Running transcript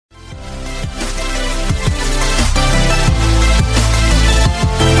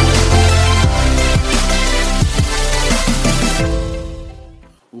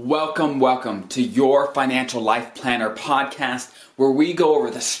Welcome to your Financial Life Planner podcast, where we go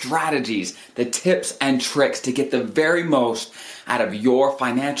over the strategies, the tips and tricks to get the very most out of your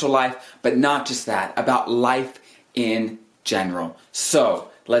financial life, but not just that, about life in general. So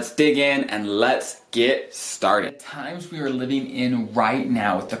let's dig in and let's get started. The times we are living in right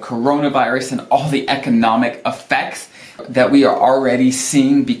now with the coronavirus and all the economic effects that we are already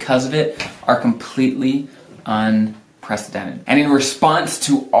seeing because of it are completely unprecedented. And in response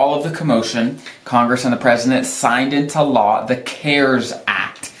to all of the commotion, Congress and the President signed into law the CARES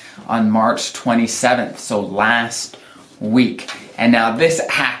Act on March 27th, so last week. And now this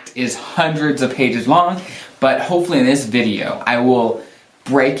act is hundreds of pages long, but hopefully in this video I will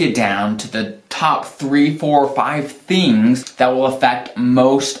break it down to the top 3, 4, 5 things that will affect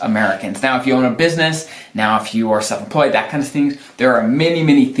most Americans. Now, if you own a business, now if you are self-employed, that kind of things, there are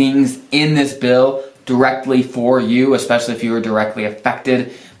many things in this bill directly for you, especially if you are directly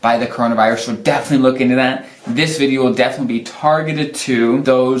affected by the coronavirus. So definitely look into that. This video will definitely be targeted to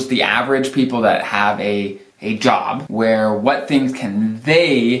the average people that have a job, where what things can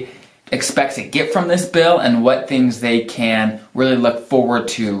they expect to get from this bill and what things they can really look forward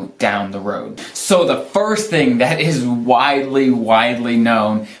to down the road. So the first thing that is widely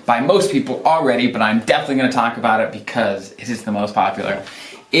known by most people already, but I'm definitely going to talk about it because it is the most popular,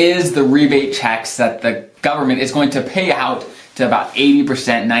 is the rebate checks that the government is going to pay out to about 80%,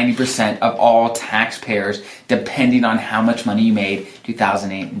 90% of all taxpayers, depending on how much money you made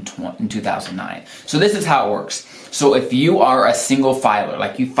 2008 and 2009. So this is how it works. So if you are a single filer,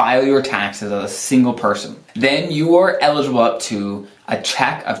 like you file your taxes as a single person, then you are eligible up to a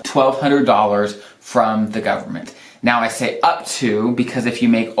check of $1,200 from the government. Now I say up to because if you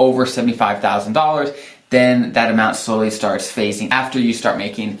make over $75,000, then that amount slowly starts phasing after you start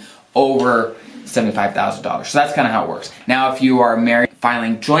making over $75,000. So that's kind of how it works. Now, if you are married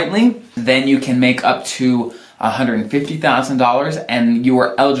filing jointly, then you can make up to $150,000 and you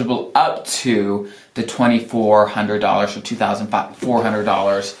are eligible up to the $2,400 or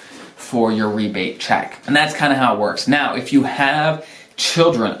 $2,400 for your rebate check. And that's kind of how it works. Now, if you have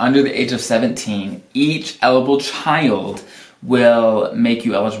children under the age of 17, each eligible child will make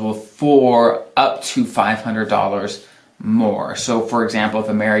you eligible for up to $500 more. So for example, if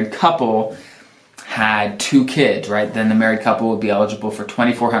a married couple had 2 kids, right, then the married couple would be eligible for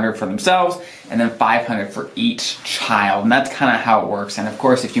 $2,400 for themselves and then $500 for each child. And that's kind of how it works. And of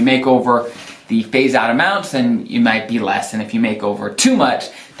course, if you make over the phase out amounts, then you might be less. And if you make over too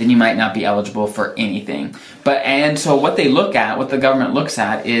much, then you might not be eligible for anything. And so what the government looks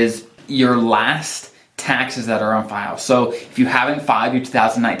at is your last taxes that are on file. So if you haven't filed your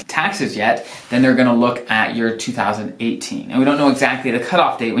 2019 taxes yet, then they're going to look at your 2018. And we don't know exactly the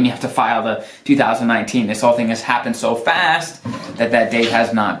cutoff date when you have to file the 2019. This whole thing has happened so fast that date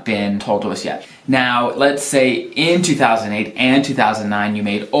has not been told to us yet. Now, let's say in 2008 and 2009, you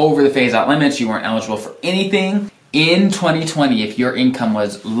made over the phase-out limits, you weren't eligible for anything. In 2020, if your income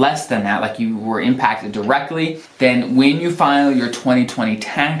was less than that, like you were impacted directly, then when you file your 2020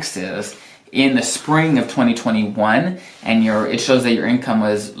 taxes, in the spring of 2021 and it shows that your income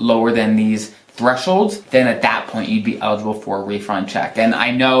was lower than these thresholds, then at that point you'd be eligible for a refund check. And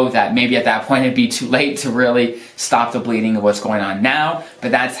I know that maybe at that point it'd be too late to really stop the bleeding of what's going on now,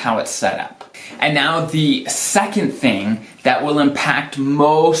 but that's how it's set up. And now the second thing that will impact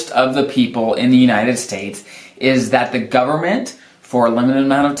most of the people in the United States is that the government, for a limited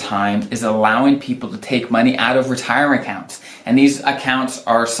amount of time, is allowing people to take money out of retirement accounts. And these accounts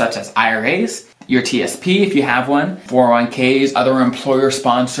are such as IRAs, your TSP if you have one, 401ks, other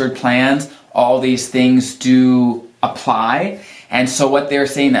employer-sponsored plans. All these things do apply. And so what they're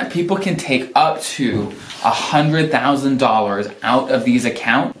saying that people can take up to $100,000 out of these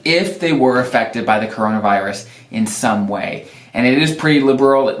accounts if they were affected by the coronavirus in some way. And it is pretty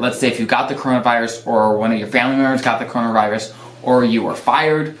liberal. Let's say if you got the coronavirus or one of your family members got the coronavirus, or you were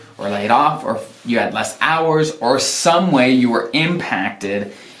fired or laid off, or you had less hours, or some way you were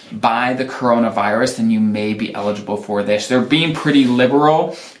impacted by the coronavirus, then you may be eligible for this. They're being pretty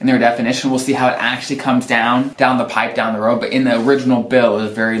liberal in their definition. We'll see how it actually comes down the pipe down the road. But in the original bill, it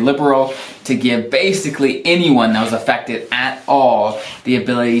was very liberal to give basically anyone that was affected at all the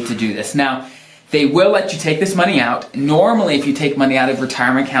ability to do this. Now, they will let you take this money out. Normally, if you take money out of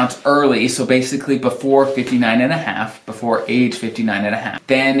retirement accounts early, so basically before age 59 and a half,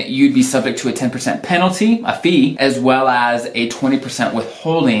 then you'd be subject to a 10% penalty, a fee, as well as a 20%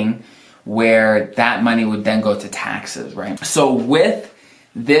 withholding, where that money would then go to taxes, right? So with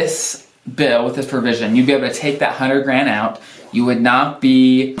this bill, with this provision, you'd be able to take that $100,000 out. You would not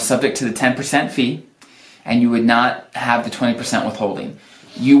be subject to the 10% fee, and you would not have the 20% withholding.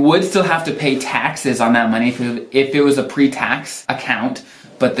 You would still have to pay taxes on that money if it was a pre-tax account.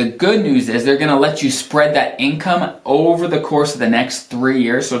 But the good news is they're going to let you spread that income over the course of the next 3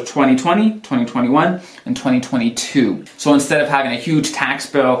 years. So 2020, 2021, and 2022. So instead of having a huge tax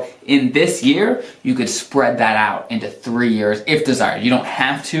bill in this year, you could spread that out into 3 years if desired. You don't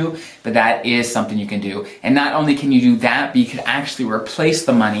have to, but that is something you can do. And not only can you do that, but you can actually replace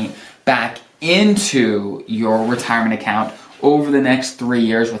the money back into your retirement account over the next 3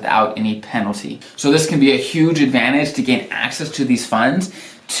 years without any penalty. So this can be a huge advantage to gain access to these funds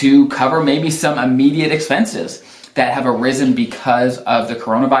to cover maybe some immediate expenses that have arisen because of the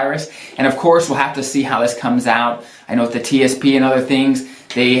coronavirus. And of course, we'll have to see how this comes out. I know with the TSP and other things,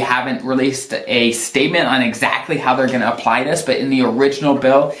 they haven't released a statement on exactly how they're going to apply this, but in the original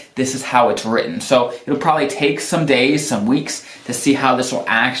bill, this is how it's written. So it'll probably take some days, some weeks to see how this will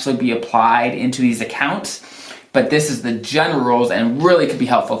actually be applied into these accounts. But this is the general rules and really could be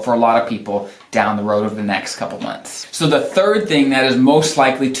helpful for a lot of people down the road over the next couple months. So the third thing that is most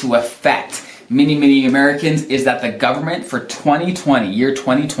likely to affect many Americans is that the government for 2020, year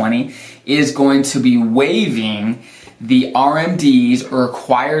 2020, is going to be waiving the RMDs or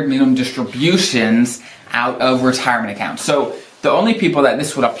required minimum distributions out of retirement accounts. So the only people that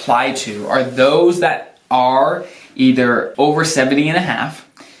this would apply to are those that are either over 70 and a half.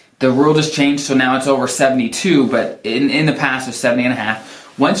 The rule just changed, so now it's over 72, but in the past it was 70 and a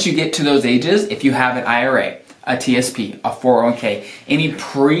half. Once you get to those ages, if you have an IRA, a TSP, a 401k, any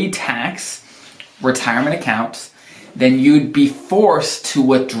pre-tax retirement accounts, then you'd be forced to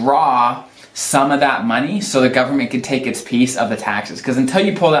withdraw some of that money so the government could take its piece of the taxes. Because until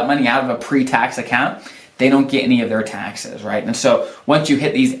you pull that money out of a pre-tax account, they don't get any of their taxes, right? And so once you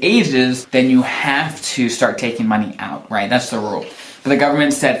hit these ages, then you have to start taking money out, right? That's the rule. But the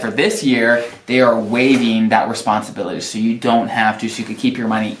government said for this year, they are waiving that responsibility. So you don't have to, so you could keep your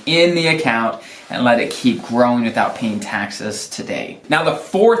money in the account and let it keep growing without paying taxes today. Now the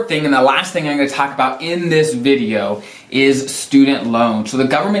fourth thing and the last thing I'm going to talk about in this video is student loans. So the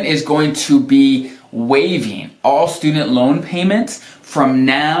government is going to be waiving all student loan payments from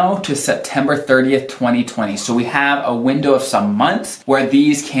now to September 30th, 2020. So we have a window of some months where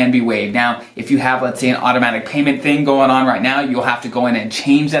these can be waived. Now, if you have, let's say, an automatic payment thing going on right now, you'll have to go in and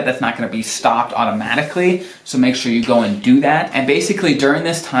change that. That's not going to be stopped automatically. So make sure you go and do that. And basically during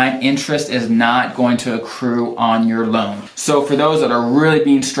this time, interest is not going to accrue on your loan. So for those that are really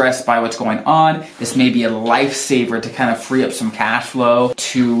being stressed by what's going on, this may be a lifesaver to kind of free up some cash flow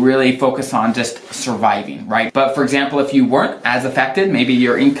to really focus on just surviving, right? But for example, if you weren't as affected, maybe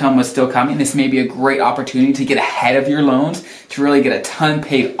your income was still coming, this may be a great opportunity to get ahead of your loans, to really get a ton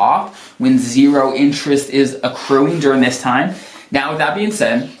paid off when zero interest is accruing during this time. Now, with that being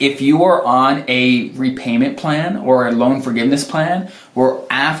said, if you are on a repayment plan or a loan forgiveness plan, where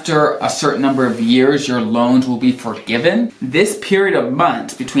after a certain number of years your loans will be forgiven, this period of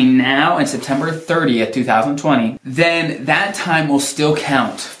months between now and September 30th, 2020, then that time will still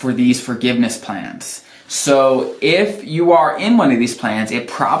count for these forgiveness plans. So if you are in one of these plans, it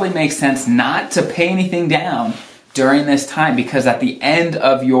probably makes sense not to pay anything down during this time, because at the end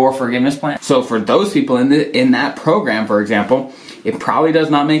of your forgiveness plan, so for those people in that program, for example, it probably does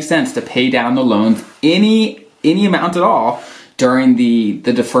not make sense to pay down the loans any amount at all during the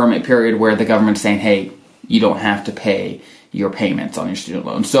deferment period where the government's saying, hey, you don't have to pay your payments on your student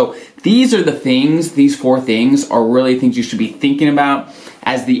loan. So these are the things, these four things are really things you should be thinking about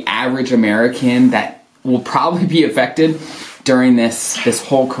as the average American that will probably be affected during this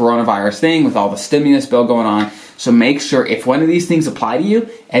whole coronavirus thing with all the stimulus bill going on. So make sure if one of these things apply to you,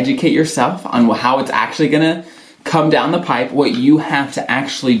 educate yourself on how it's actually going to come down the pipe, what you have to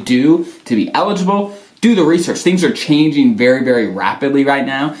actually do to be eligible. Do the research. Things are changing very rapidly right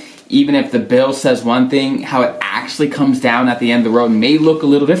now. Even if the bill says one thing, how it actually comes down at the end of the road may look a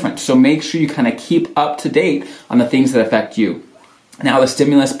little different. So make sure you kind of keep up to date on the things that affect you. Now, the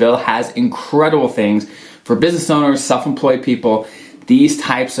stimulus bill has incredible things for business owners, self-employed people. These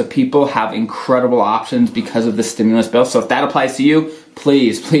types of people have incredible options because of the stimulus bill. So if that applies to you,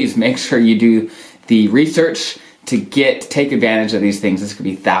 please make sure you do the research to take advantage of these things. This could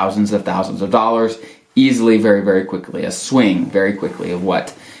be thousands of dollars easily, very quickly, a swing very quickly of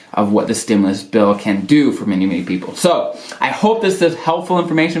what the stimulus bill can do for many people. So I hope this is helpful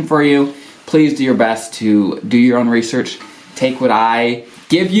information for you. Please do your best to do your own research. Take what I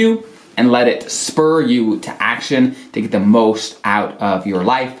give you and let it spur you to action to get the most out of your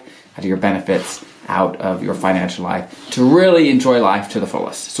life, out of your benefits, out of your financial life, to really enjoy life to the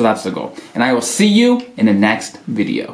fullest. So that's the goal. And I will see you in the next video.